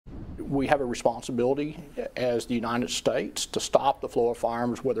we have a responsibility as the United States to stop the flow of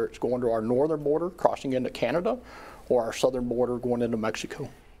firearms, whether it's going to our northern border, crossing into Canada, or our southern border going into Mexico.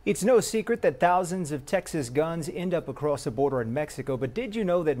 It's no secret that thousands of Texas guns end up across the border in Mexico, but did you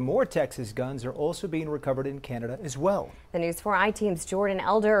know that more Texas guns are also being recovered in Canada as well? The News 4i team's Jordan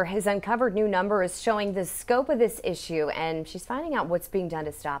Elder has uncovered new numbers showing the scope of this issue, and she's finding out what's being done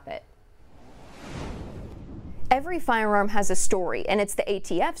to stop it. Every firearm has a story, and it's the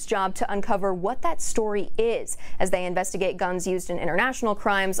ATF's job to uncover what that story is. As they investigate guns used in international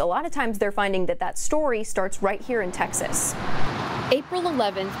crimes, a lot of times they're finding that that story starts right here in Texas. April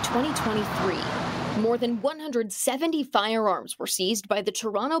 11th, 2023. More than 170 firearms were seized by the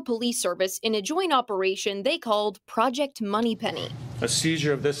Toronto Police Service in a joint operation they called Project Moneypenny. A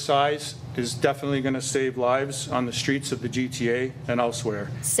seizure of this size is definitely going to save lives on the streets of the GTA and elsewhere.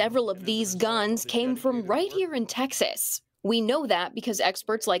 Several of these guns came from right here in Texas. We know that because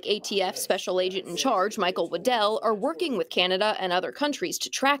experts like ATF Special Agent in Charge Michael Waddell are working with Canada and other countries to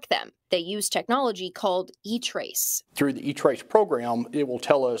track them. They use technology called E-Trace. Through the E-Trace program, it will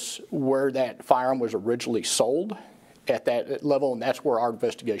tell us where that firearm was originally sold at that level, and that's where our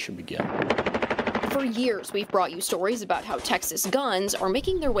investigation began. For years, we've brought you stories about how Texas guns are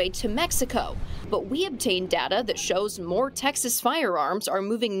making their way to Mexico, but we obtained data that shows more Texas firearms are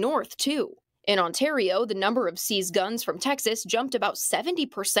moving north, too. In Ontario, the number of seized guns from Texas jumped about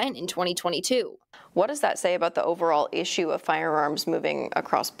 70% in 2022. What does that say about the overall issue of firearms moving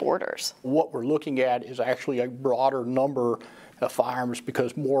across borders? What we're looking at is actually a broader number of firearms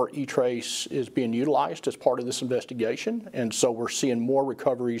because more E-Trace is being utilized as part of this investigation, and so we're seeing more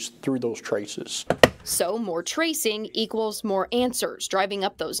recoveries through those traces. So more tracing equals more answers, driving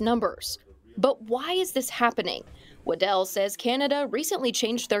up those numbers. But why is this happening? Waddell says Canada recently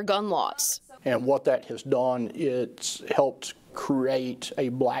changed their gun laws. And what that has done, it's helped create a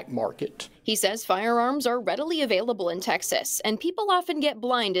black market. He says firearms are readily available in Texas, and people often get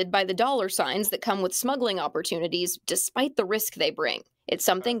blinded by the dollar signs that come with smuggling opportunities despite the risk they bring. It's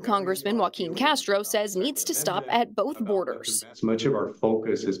something Congressman Joaquin Castro says needs to stop at both borders. Much of our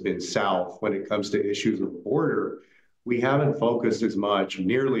focus has been south when it comes to issues of border. We haven't focused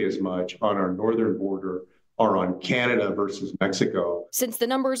nearly as much on our northern border or on Canada versus Mexico. Since the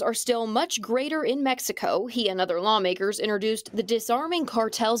numbers are still much greater in Mexico, he and other lawmakers introduced the Disarming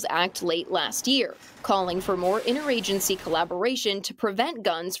Cartels Act late last year, calling for more interagency collaboration to prevent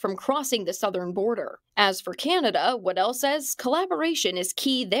guns from crossing the southern border. As for Canada, Waddell says collaboration is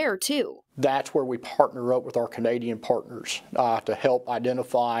key there too. That's where we partner up with our Canadian partners to help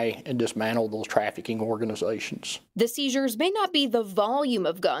identify and dismantle those trafficking organizations. The seizures may not be the volume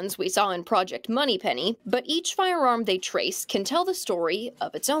of guns we saw in Project Moneypenny, but each firearm they trace can tell the story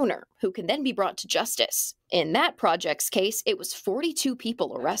of its owner, who can then be brought to justice. In that project's case, it was 42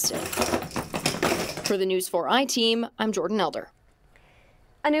 people arrested. For the News 4i team, I'm Jordan Elder.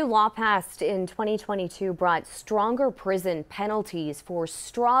 A new law passed in 2022 brought stronger prison penalties for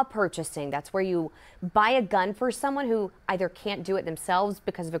straw purchasing. That's where you buy a gun for someone who either can't do it themselves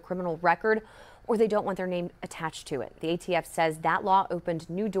because of a criminal record or they don't want their name attached to it. The ATF says that law opened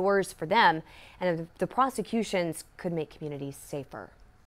new doors for them and the prosecutions could make communities safer.